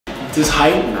Does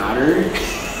height matter?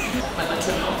 But that's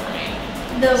a no for me.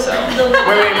 Wait,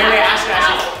 ask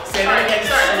it. Say that again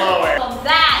slower.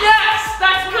 Yes!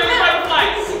 That's what my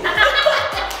flights.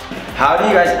 How do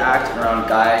you guys act around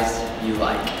guys you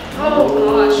like?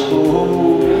 Oh gosh.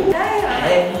 Ooh.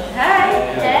 Hey.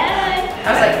 I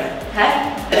was like, hey.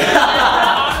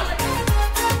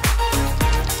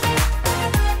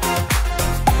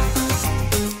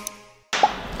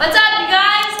 What's up, you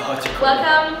guys?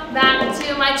 Welcome back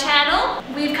to my channel.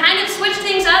 We've kind of switched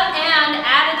things up and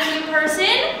added a new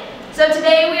person. So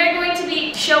today we are going to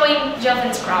be showing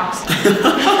Juffin's Crocs.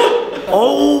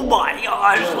 Oh my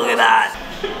gosh, look at that.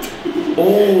 Do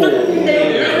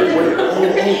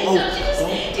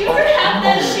you ever have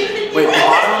that shoe that you Wait, the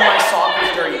bottom of my sock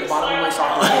is dirty. The bottom of my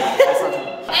sock is dirty. That's not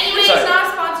true. Anyways, Sorry. it's not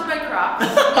sponsored by Crocs.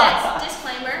 Yes,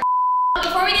 disclaimer.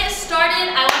 Before we get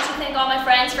started, I want to thank all my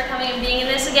friends for coming and being in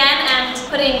this again and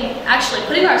putting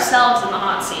ourselves in the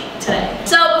hot seat today.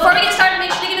 So before we get started,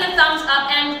 make sure to give it a thumbs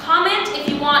up and comment if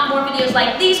you want more videos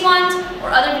like these ones or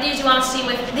other videos you want to see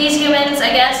with these humans,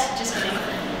 I guess. Just kidding.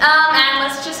 And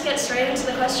let's just get straight into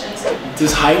the questions.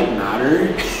 Does height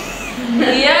matter?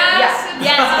 Yes, it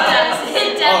does.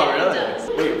 It definitely does.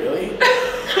 Wait, really?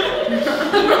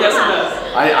 Yes, it does.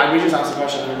 We just asked a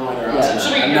question. I don't know why they're asking.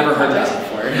 Should we I've never heard that before.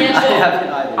 Yeah. I haven't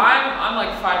either. I'm like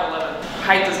 5'11".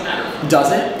 Height doesn't matter.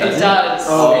 Does it? It does.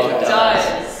 Oh, it okay.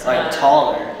 does. Like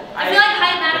taller. I feel like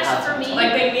height matters for me.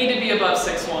 Like they need to be above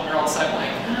 6'1" or else I'm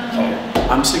like.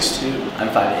 I'm 6'2". I'm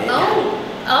 5'8".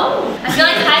 Oh. I feel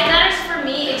like height matters for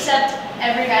me, except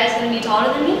every guy's gonna be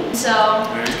taller than me. So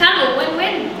it's kind of a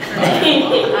win-win for me.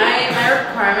 My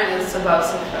requirement is above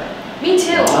 6 foot. Me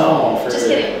too. Oh, for Just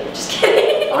kidding. Just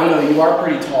kidding. I know, you are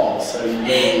pretty tall, so you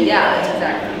may be. Yeah,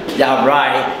 exactly. Yeah,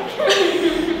 right.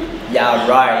 Yeah,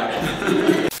 right.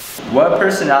 What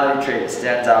personality trait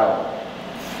stands out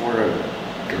for a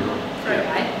girl? For a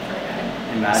guy.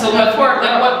 Imagine. So what for?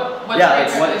 Like what? Yeah, like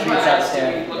traits what do you traits guys that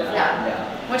stand? look for? Yeah.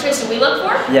 What traits do we look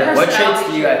for? Yeah. What traits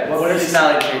do you guys? What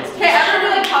Personality personality traits? Do you Okay, I'm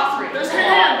really top 3. There's a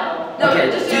lot though. No, Okay,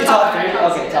 just do do top top 3. three.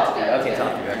 Okay, top 3. Okay,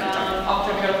 top 3. Okay, top 3. I'll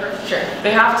go first. Sure.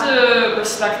 They have to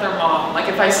respect their mom. Like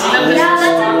if I see them Yeah,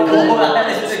 that's a good one. disrespect That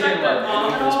is a good their one.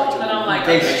 mom at all, then I'm like,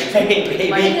 Baby, baby.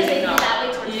 Because they think that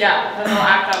way towards you. yeah, then they'll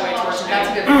act that way towards me. That's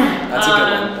a good one. That's a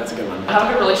good one. That's a good one. I have a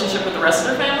good relationship with the rest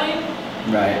of their family,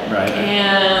 Right.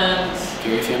 and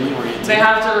Very family oriented. they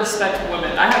have to respect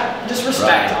women. I have just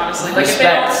respect, Right. honestly. Like if they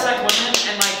don't respect women,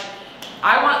 and like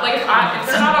I want, like if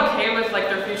they're not okay with like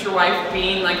their future wife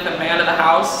being like the man of the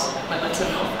house, then that's a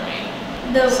no for me.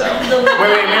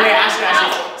 Wait, Ask it.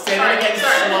 Say that again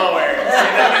slower.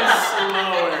 Say that again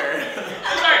slower.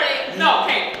 Sorry. No,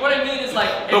 okay. What I mean is like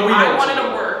if But we know I what wanted you to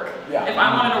mean. work, Yeah. if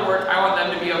I wanted to work, I want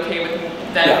them to be okay with them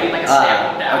Yeah. being like a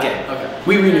stay-at-home dad. Okay.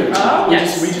 We knew it. We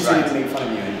Yes. just Right. needed to make fun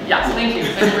of you. Yes, thank you.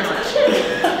 Thank you very much.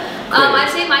 I'd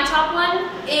say my top one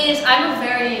is I'm a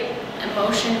very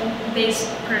emotion-based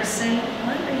person.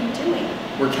 What are you doing?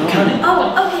 We're counting.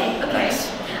 Oh, okay. Nice.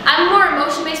 I'm a more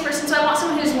emotion-based person, so I want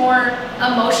someone who's more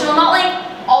emotional, not like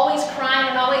always crying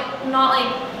and not like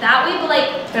that way, but like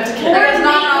That's a more kid. It's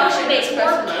not emotion-based,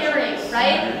 more express caring, emotions.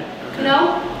 right? You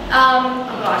know? Oh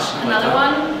gosh, another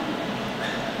one.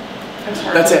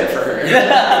 That's it for her.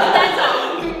 That's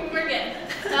all. We're good.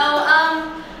 So,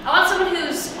 I want someone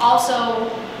who's also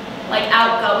like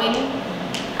outgoing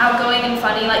and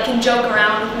funny, like can joke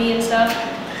around with me and stuff.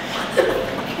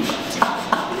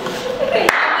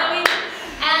 Outgoing,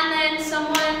 and then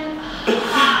someone.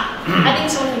 I think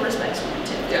someone who respects women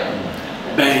too. Yeah.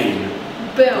 Bang.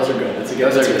 Boom. Those are good. That's a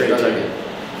good. Those are that's a good. great Those are one. good.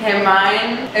 Okay,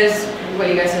 mine is what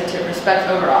you guys said too. Respect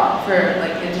overall for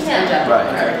like just in general. Right.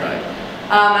 for Okay. everything.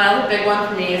 Another big one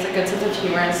for me is a good sense of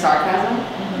humor and sarcasm.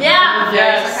 Yeah. I'm a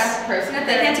very Yes. sarcastic person. If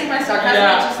they can't take my sarcasm,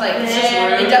 Yeah. it's just like It's just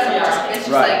rude. it doesn't Yeah. work. It's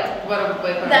just Right. like what a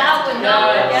boyfriend. That would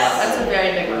not. Yes. Yeah. That's a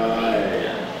very big one for me.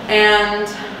 Right. And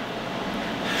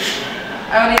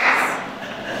I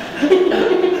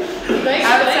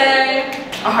would say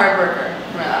a hard worker.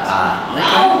 For my last one.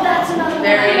 Oh, that's another one.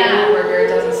 Very Yeah. hard worker,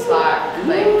 doesn't slack.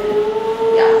 Like,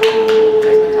 yeah.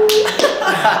 That's my top.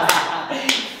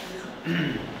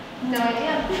 No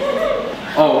idea.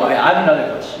 Oh, okay, I have another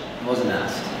question. It wasn't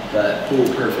asked, but Cool.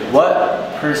 Perfect.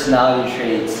 what personality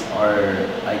traits are,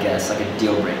 I guess, like a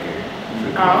deal breaker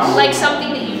for girls? Like something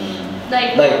that you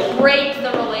like break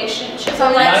the relationship. So,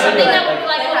 Or, like, like something that would be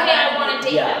like, like, okay, I want to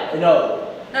date Yeah, them. no,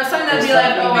 No, something that'd be There's like,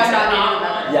 something oh, I'm that's not not dating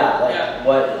normal. them. yeah, like Yeah.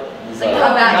 what is Like, like, oh,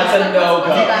 bad. that's a no-go.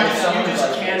 You If just- someone's you just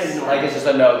like can't this, ignore like it. it's just a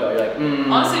no-go. You're like,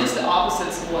 Honestly, just the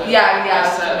opposites of what. Yeah, I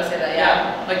was said. gonna say that,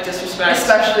 yeah. Like disrespect.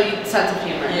 Especially sense of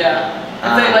humor. Yeah.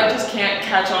 If they like just can't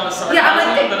catch on to sarcasm. Yeah, I'm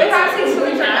like, but they it's have like, things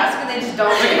really sarcastic and they just don't.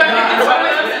 Like if I make fun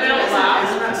of them and they don't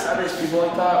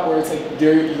like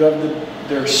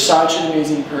they're such an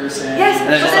amazing person. Yes, And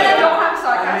but then then just they like- don't have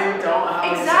sarcasm. And they don't have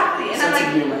Exactly, a and sense I'm of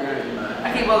like- humor.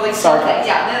 Okay, well, like Sarcasm.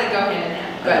 yeah, they like go hand in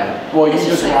hand. But Well, you it's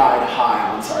just like- ride high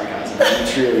on sarcasm. You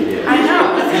truly do. I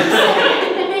know. That's what I'm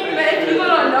saying. But if people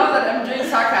don't know that I'm doing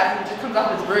sarcasm, it just comes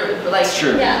off as rude. But like, It's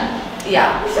true.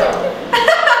 yeah. So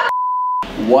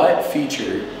What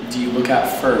feature do you look at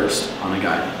first on a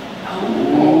guy?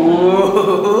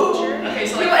 Ooh. Okay,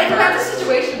 so it like depends on the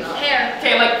situation though. Hair.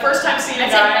 okay, like first time seeing a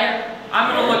I'd say guy, hair. I'm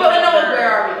gonna look But at no, their-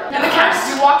 where are we though? in the cab.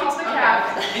 You walk into the cab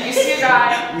and you see a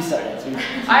guy. We started.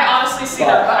 I honestly see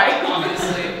their height,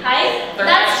 obviously. Height? Their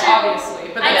That's height, true. obviously.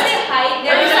 But I'd then say height.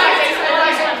 yeah, There's but like- if I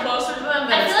get closer to them,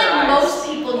 then I it's feel like their eyes. most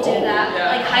people do that.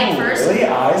 yeah. Like height first. Really?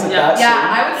 Eyes like Yeah. that?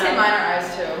 Yeah, I would say mine are eyes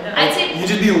too. I'd say You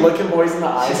just be looking boys in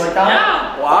the eyes like that?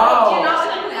 Yeah. Wow. Do you not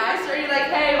look in the eyes, or are you like,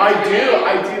 hey? I what's your do, name?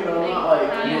 but I'm not like.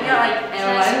 You're like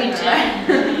nice to meet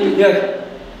analyzing. Yeah.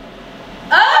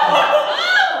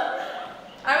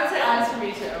 I would say eyes for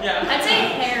me too. Yeah. I'd say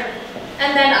hair.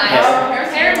 And then eyes. Oh,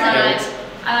 hair's Hair and then mine. eyes.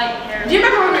 I like hair. Do you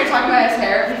remember when we were talking about his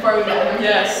hair before we met him?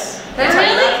 Yes. Did I tell you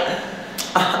Really?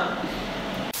 that?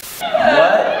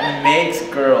 What makes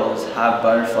girls have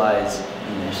butterflies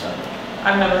in their stomach?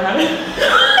 I've never had it.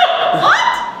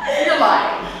 You're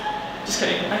lying. Just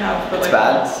kidding. I have, but It's like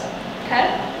bad. Okay.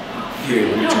 Here,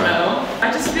 let I me don't try. know.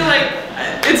 I just feel like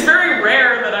it's very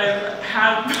rare that I've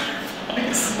had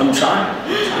butterflies. I'm trying.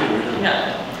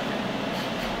 Yeah.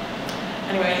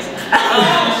 Anyways,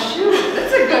 Shoot,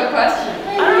 that's a good question. I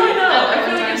don't really know. I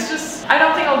feel like it's just I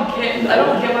don't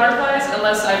get butterflies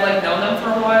unless I've like known them for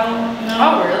a while. You know?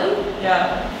 Oh, really?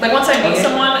 Yeah. Like once I meet Okay.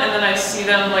 someone and then I see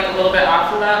them like a little bit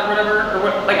after that or whatever, or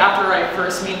what, like after I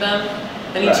first meet them,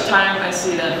 then each Right. time I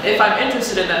see them, if I'm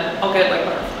interested in them, I'll get like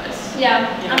butterflies. Yeah.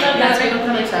 Yeah. I'm not Yeah, that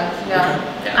that makes sense. Yeah.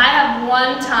 Yeah. I have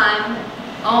one time,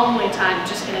 only time,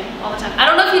 just kidding, all the time. I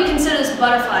don't know if you consider this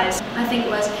butterflies, I think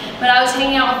it was, but I was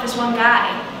hanging out with this one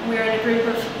guy. We were in a group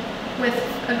of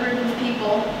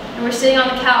people, and we're sitting on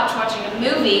the couch watching a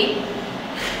movie.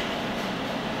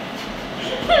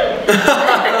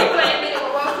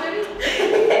 What was it?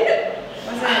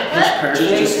 Was it? It's perfect.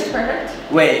 Just perfect?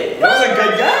 Wait, that was a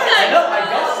good guy. I know. I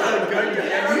guess That's so. a good guy.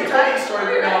 You told the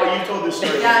story. No, you told the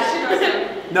story. Yeah, she knows him.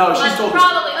 No, she's told the story.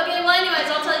 Probably. Okay, well anyways,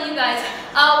 I'll tell you guys.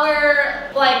 We're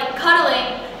like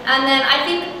cuddling, and then I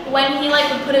think when he like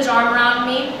would put his arm around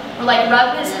me, or like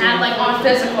rub his hand like on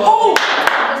physical. Oh!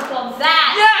 Physical,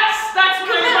 that. Yes! That's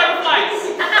really butterflies!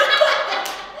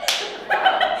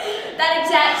 That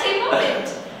exact same moment.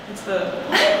 It's the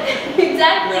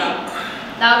Exactly. yeah.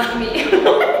 That was me.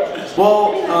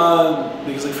 Well,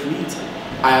 because like for me, it's like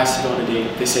I asked to go on a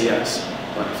date. They say yes.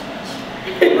 Butterflies.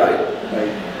 Right.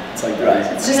 Like it's like Right.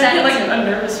 It's Just just I get that like a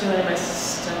nervous feeling in my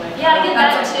stomach. Yeah, I get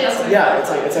that That's too. Yeah, it's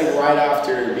like right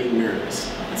after being nervous.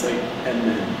 It's like and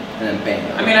then. And then bang.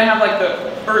 I mean, I have like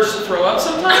the urge to throw up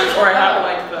sometimes, or I have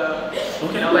like the,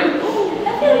 you know, like,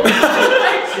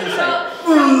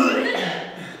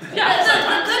 yeah, the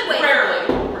good way. rarely.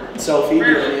 Sophie, do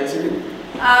you have an answer?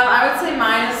 I would say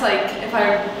mine is like if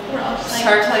I We're all just like,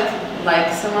 start to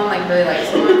like someone, like really like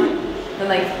someone, then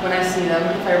like when I see them,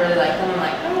 if I really like them, I'm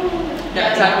like, oh.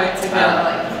 Yeah, exactly. It's like,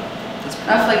 like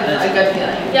that's like a good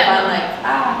feeling. Yeah. I'm like,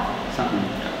 ah, Something.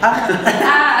 ah.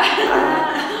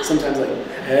 Sometimes like,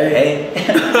 hey.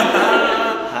 Hey.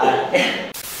 Hi.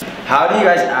 How do you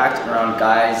guys act around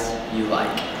guys you like?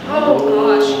 oh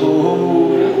gosh.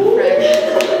 Ooh.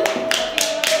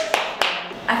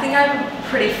 I think I have a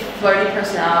pretty flirty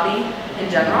personality in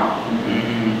general.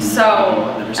 Mm.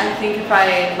 So Never seen I think if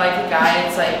I like a guy,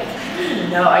 it's like,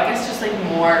 no, I guess just like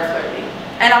more flirty.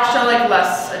 And I'll show like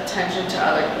less attention to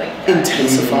other like guys.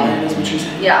 Intensified is what you're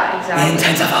saying? Yeah, exactly.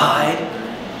 Intensified.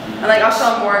 And like I'll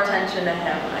show more attention to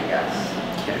him, I guess.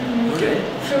 Okay.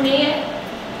 For me,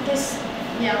 this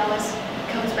always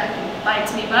comes back and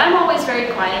bites me, but I'm always very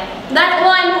quiet.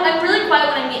 I'm really quiet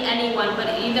when I meet anyone, but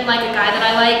even like a guy that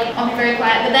I like, I'll be very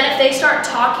quiet. But then if they start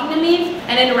talking to me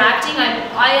and interacting,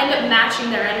 I end up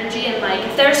matching their energy, and like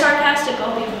if they're sarcastic,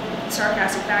 I'll be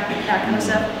sarcastic back, that kind of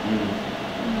stuff.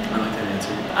 I like that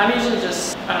answer. I'm usually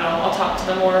just, I don't know, I'll talk to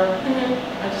them more.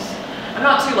 I'm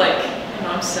not too like, you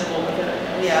know, I'm simple with it,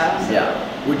 I guess. Yeah. Yeah.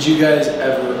 Would you guys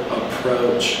ever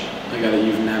approach a guy that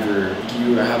you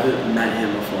haven't met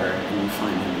him before and you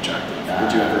find him attractive?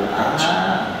 Would you ever approach him?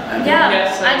 Ever? Yeah,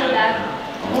 Yes, I I do would. that.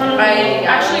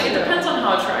 Actually, it depends on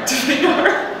how attractive they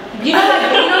are. You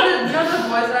know the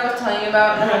boys that I was telling you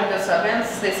about that had to go sweatpants?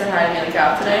 They said hi to me like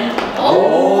out today.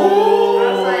 Oh. I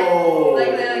was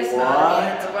like they like smiled at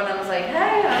me. But when I was like,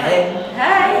 hey, I was like,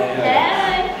 hey.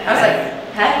 Hey. I was like,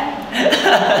 hey.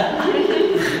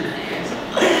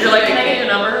 You're like, can I get your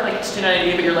number? Like, interested in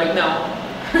ID, but you're like, no.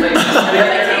 Like,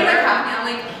 Like, taking their coffee, I'm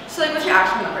like, so like, what's your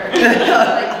actual number?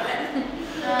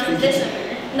 Like, This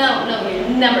number.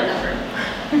 No, number.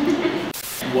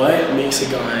 What makes a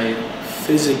guy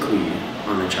physically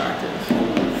unattractive? so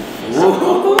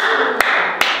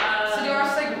do you want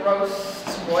us to like roast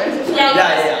boys or something?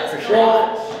 Yeah, for sure.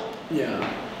 Well,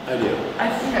 yeah, I do. I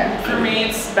think for me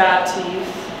it's bad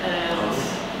teeth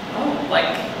and like,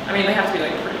 I mean they have to be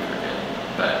like pretty crooked,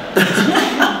 but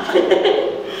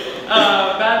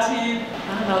bad teeth.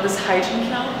 I don't know, this hygiene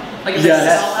count? Like if they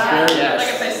smell that, yes.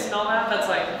 like if they smell that, that's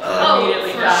like Oh,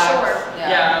 immediately for bad. sure.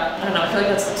 Yeah, I don't know. I feel like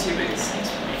that's the two biggest things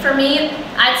for me. For me,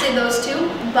 I'd say those two,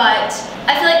 but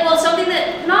I feel like, well, something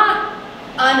that not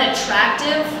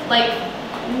unattractive, like,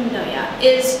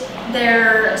 is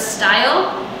their style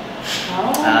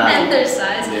and their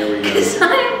size. There we go. Because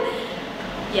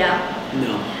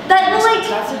No.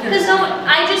 That's a good because point.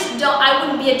 I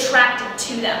wouldn't be attracted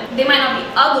to them. They might not be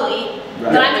ugly,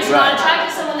 but I'm just not attracted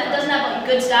to someone that doesn't have like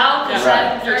good style, because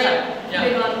Yeah. I'm very Yeah.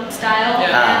 big on style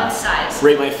Yeah. and size.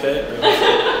 Rate my fit.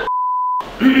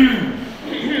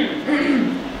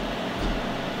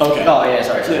 Okay. Oh yeah,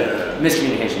 sorry. Yeah.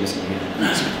 Miscommunication.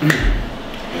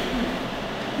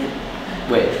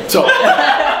 Wait. So.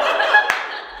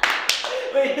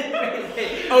 Wait.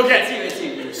 Okay. Let's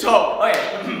see. So.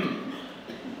 Okay.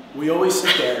 We always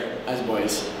sit there as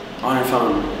boys on our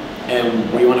phone,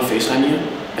 and we want to FaceTime you,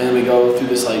 and then we go through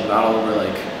this like battle over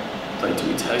like do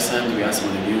we text them? Do we ask them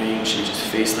what they're doing? Should we just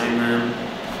FaceTime them?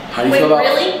 How do you Wait, feel about?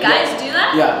 really? Guys do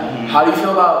that? Yeah. How do you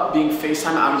feel about being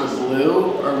FaceTime out of the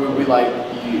blue, or would we like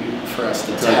you for us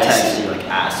to To like text text you? you, like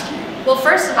ask you. Well,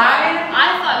 first of all,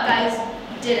 I thought guys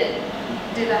didn't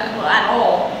do that at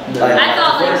all. Like, I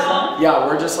thought the like, first time? Yeah,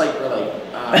 we're just like well,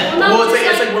 well,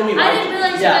 it's like when we I like. didn't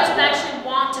realize Yeah. you guys would actually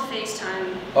want to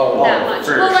FaceTime Oh, that much.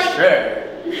 For Well, like, sure.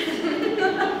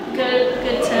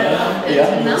 good to know.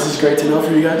 This is great to know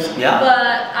for you guys. Yeah.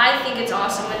 But I think it's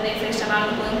awesome when they FaceTime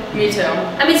out of the blue. Me too.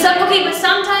 I mean, but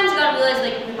sometimes you gotta realize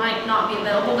like we might not be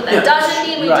available, but that Yeah. doesn't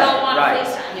mean we Right, don't want right.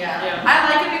 to FaceTime. Yeah. I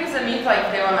like it because it means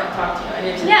like they want to like talk to you. And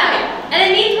it's Yeah, and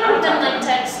it means more than like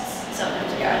texts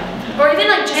sometimes. Yeah. Or even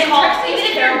like just And calls, texting even is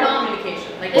if you're terrible not.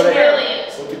 communication. Like It What I- really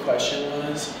is. What the question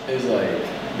was is like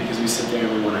because we sit there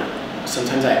and we want to.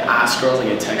 Sometimes I ask girls, like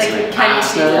I text Like, and I can you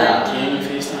ask them, FaceTime? can you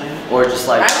FaceTime? Or just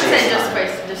like I would say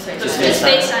FaceTime. just FaceTime. Just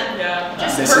FaceTime. Yeah.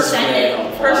 Just This is send very it.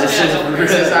 helpful. This is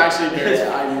This is actually good.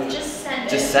 I mean, Just send it.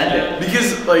 Just send it.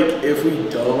 because like if we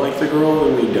don't like the girl,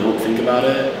 then we don't think about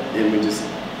it and we just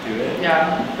do it.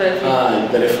 Yeah. But if you,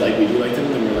 But if like we do like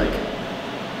them, then we're like,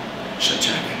 should I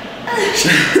check?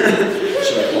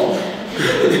 Should I call?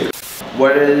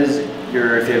 What is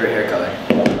your favorite hair color?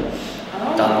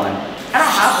 Down the line. I don't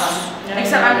have one.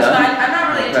 Except I'm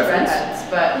not really into Preference? redheads,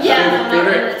 but Yeah.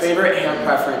 Favorite hair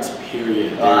preference.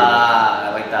 Period. Ah,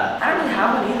 I like that. I don't really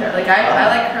have one either. Like I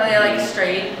like curly, I like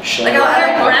straight. Short, Like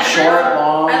I like short,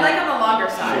 long. I like on the longer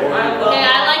side. Short. I love. Yeah,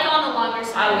 I like on the longer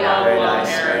side. I love Very long nice.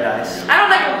 hair. Very nice. I don't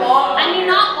like long. I mean,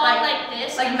 not long like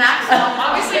this. Like max long.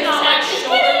 Obviously not like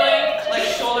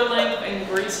shoulder length and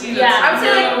greasy. Yeah. I would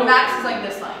say like max is like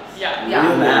this length. Yeah. Yeah.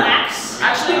 Really? Max.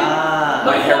 Actually, Ah.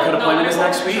 My haircut appointment is I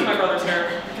next don't week. My brother's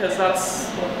hair because that's.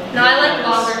 No, I like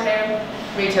longer hair.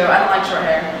 Me too. I don't like short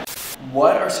hair.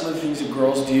 What are some of the things that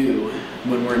girls do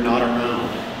when we're not around?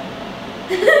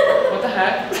 What the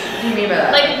heck? What do you mean by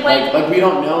that? Like when, Like we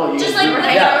don't know. You just like with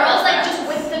the Yeah. girls, like just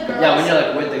with the girls. Yeah, when you're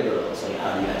like with the girls, like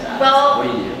how do you guys act? Well,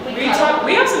 What do you do? We talk.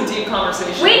 We have some deep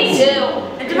conversations. We do.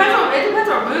 It depends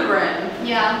what mood we're in.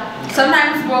 Yeah.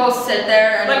 Sometimes we'll sit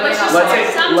there and Like, really let's not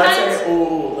just talk.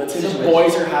 Let's say the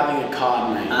boys are having a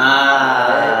COD night.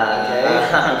 Ah.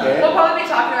 Okay. We'll probably be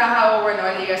talking about how we're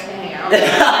annoyed that you guys can hang out.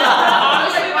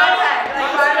 Honestly, Like, why the heck?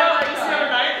 Like, why honestly, not? like this other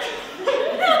night.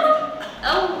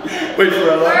 Oh. Wait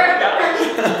for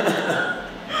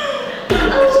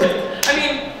I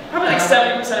mean, probably like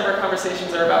 70% of our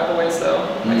conversations are about boys, though.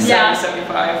 Like Yeah.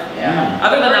 75. Yeah.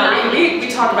 Other than Or that, 90.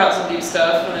 we talk about some deep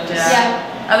stuff and then just. Yeah.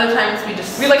 Other times we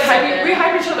just We like sit hype. there. We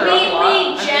hype each other up a lot.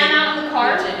 We jam out in the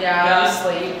car, Yeah. We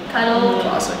sleep. cuddle,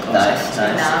 Classic. Nice,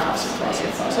 nice.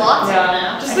 Classic. lots of Yeah.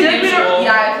 them. Just I the feel like we usual. don't.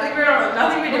 Yeah. I feel like we don't.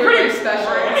 Nothing we do We're is pretty special.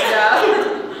 boring.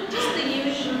 Yeah. Just the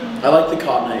usual. I like the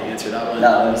COD night answer. That one.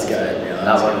 That one was good. Yeah,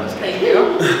 That one was good. Thank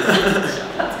you.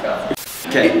 That's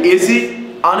good. Okay. Is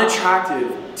it unattractive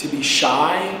to be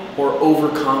shy or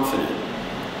overconfident?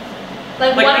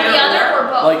 Like Like one or the either other or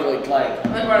both. Like Like,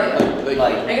 Like what are they?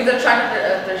 like, Like is it attractive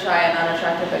if they're shy and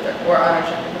unattractive if they're or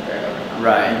unattractive if they're overconfident?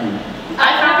 right.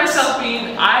 I find myself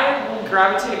being. I will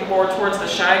gravitate more towards the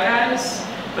shy guys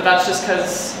But that's just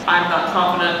because I'm not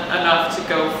confident enough to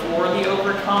go for the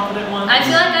overconfident one. I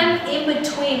feel like I'm in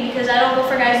between because I don't go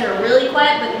for guys that are really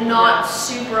quiet but not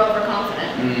super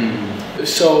overconfident.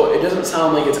 So it doesn't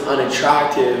sound like it's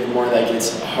unattractive, more like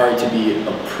it's hard to be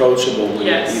approachable when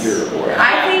you're either or.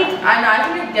 I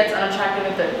think it gets unattractive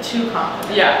if they're too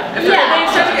confident. Yeah. If they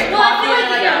start to get Well, I feel like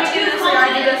confident, if we you're do too this, I do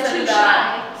confident this, and I do too that.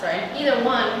 shy. Sorry. Either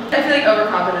one. I feel like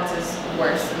overconfidence is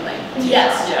worse than like too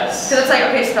Yes. shy. Yes. Because it's like,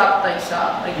 okay, stop, like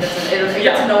stop. Like that's it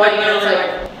gets annoying and it's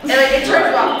like it turns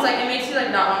you off. It's like it makes you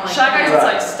like not want to like. Shy guys, it's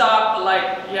like stop, but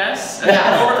like yes. And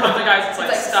overconfident guys, it's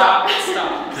like stop,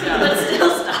 stop. Yeah. But still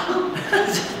stop.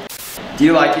 Do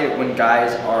you like it when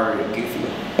guys are goofy?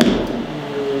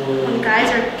 When guys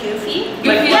are goofy?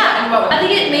 Like, Yeah, I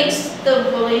think it makes the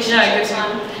relationship gives you-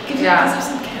 fun. Gives you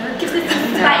some character. Gives it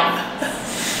some spice.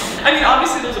 I mean,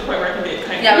 obviously there's a point where it can be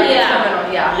kind of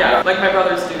Yeah. like my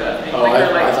brothers do that thing. Oh, Like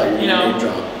they're I thought like, you you were know, name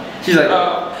drop. She's like,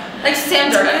 Like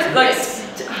Sam Durkin. like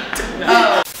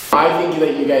Oh. I think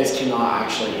that you guys cannot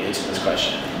actually answer this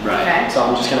question. right. Okay. So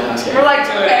I'm just gonna ask it. We're like,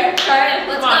 Do it. okay, Alright,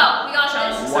 let's Come on. go. We got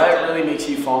this. What really makes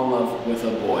you fall in love with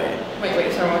a boy?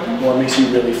 wait, sorry, what? What makes you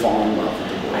really fall in love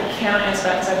with a boy? I cannot answer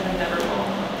that because I've never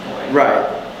fallen in love with a boy. Right.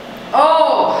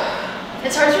 Oh.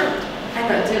 It's hard to. I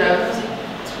know, dude, I was like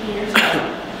 2 years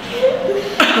ago.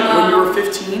 When you were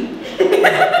 15?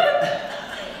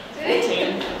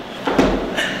 14.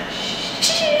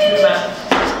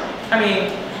 I mean,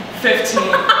 15.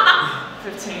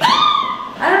 15.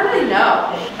 I don't really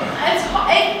know.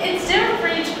 It's different for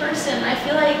each person. I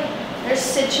feel like there's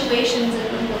situations in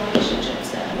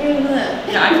relationships that.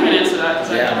 Yeah, I can't answer that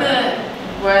because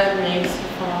What makes you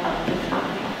fall in love with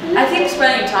them? I think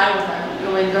spending time with them.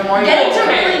 I mean, the more you Getting to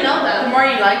Okay. really know the them. more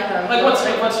you like them. like what's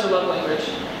your love language?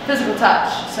 physical touch?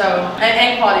 So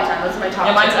and quality time. Those are my top.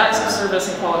 Yeah, mine's two. acts of service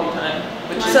and quality time,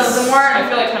 which So is the more- I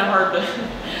feel like kind of hard to.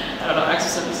 I don't know. Acts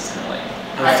of service is kind of like.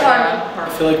 That's hard. I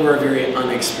feel like we're a very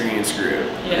unexperienced group.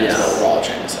 Yes. Is what we're all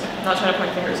trying to say. Not trying to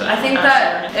point fingers at. I think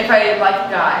that if I like a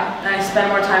guy and I spend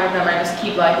more time with them, I just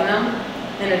keep liking them,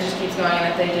 and it just keeps going. And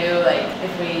if they do, like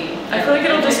if we, I feel like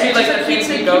it'll just be like the things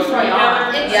we go through together.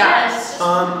 Yes.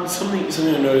 Something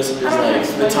I noticed is like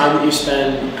the time that you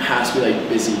spend has to be like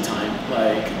busy time.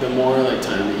 Like the more like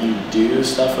time that you do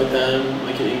stuff with them,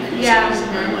 like it increases. Yeah.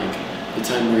 And like the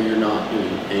time where you're not doing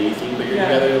anything but you're Yeah.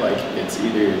 together, like it's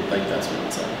either like that's when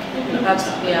it's like. that's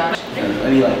yeah.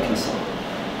 Let me like consult.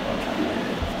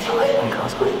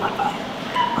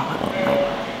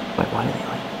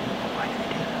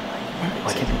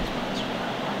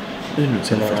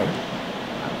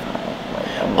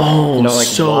 Oh, You know, like,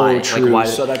 so why? Like, true. why-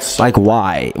 so that's Like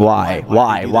why?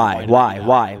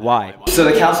 So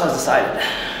the council has decided,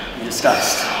 we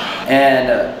discussed,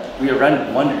 and we were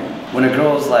wondering, when a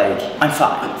girl's like, I'm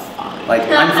fine, like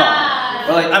I'm fine,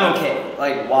 or like I'm okay,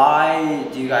 like why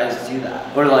do you guys do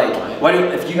that? Or like, why do,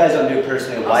 if you guys don't do it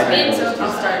personally, why do you guys do I'll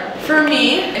that? start. For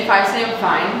me, if I say I'm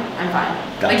fine, I'm fine.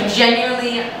 Gotcha. Like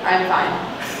genuinely, I'm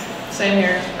fine. Same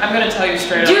here. I'm gonna tell you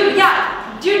straight up. Dude, yeah.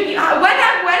 Dude, when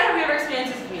have you ever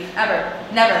experienced this with me? Ever.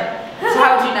 Never. So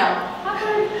how would you know?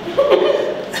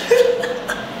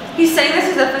 He's saying this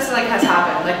as if this like has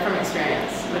happened, like from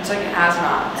experience, which like it has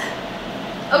not.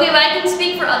 Okay, but I can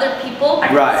speak for other people.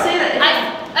 I Right. can say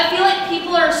that. I feel like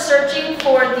people are searching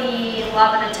for the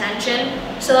love and attention,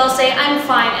 so they'll say I'm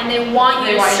fine, and they want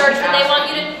you to search for. They want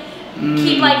you to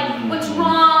keep like, what's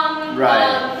wrong?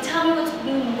 Right. Tell me what's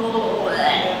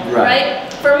Right.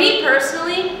 right. For me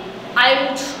personally,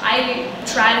 I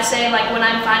try to say like when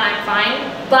I'm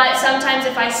fine. But sometimes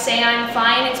if I say I'm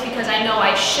fine, it's because I know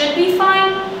I should be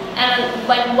fine, and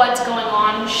like what's going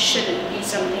on shouldn't be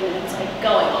something that's like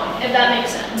going on. If that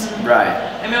makes sense. Right.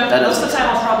 I mean, That most of does- the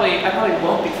time I probably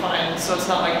won't be fine, so it's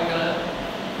not like I'm gonna,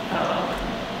 I don't know.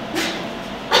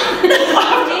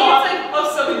 I'll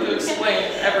have something to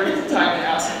explain every time they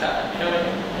ask me that, you know what I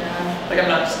mean? Yeah. Like I'm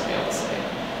not just gonna be able to say.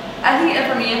 I think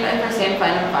for me, if I say I'm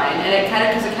fine, and it kind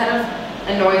of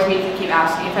annoys me to keep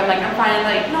asking. If I'm like I'm fine,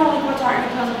 like no, like what's wrong?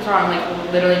 What's wrong? Like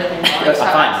literally nothing wrong. That's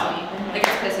Stop fine. asking me. Like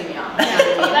it's pissing me off.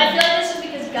 But I feel like this is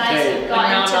because guys Okay. have gotten Like,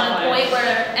 now to I'm the not point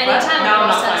where anytime a Now I'm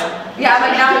girl not says, fine. Yeah, I'm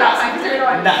like now I'm not fine because they're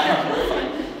annoying.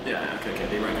 Yeah. Okay.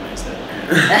 They recognize that.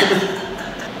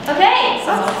 okay,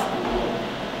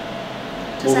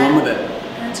 We'll run with it.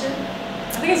 answer?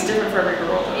 I think it's different for every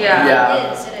girl though. Yeah.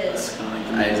 Yeah. It is. Kind of like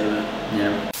the names of it.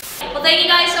 Yeah. Well, thank you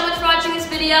guys so much for watching this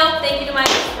video. Thank you to my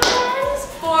friends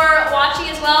for watching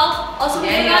as well. Also, we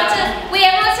forgot to wait.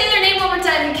 Everyone say their name one more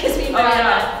time because we Oh forgot.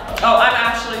 yeah. Oh, I'm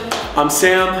Ashley. I'm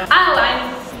Sam. Oh,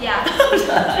 I'm yeah.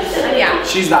 Yeah.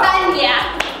 She's that.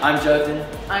 Yeah. I'm Justin.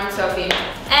 I'm Sophie.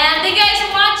 And thank you guys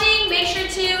for watching. Make sure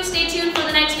to stay tuned for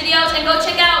the next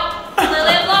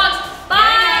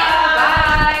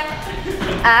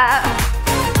Ah.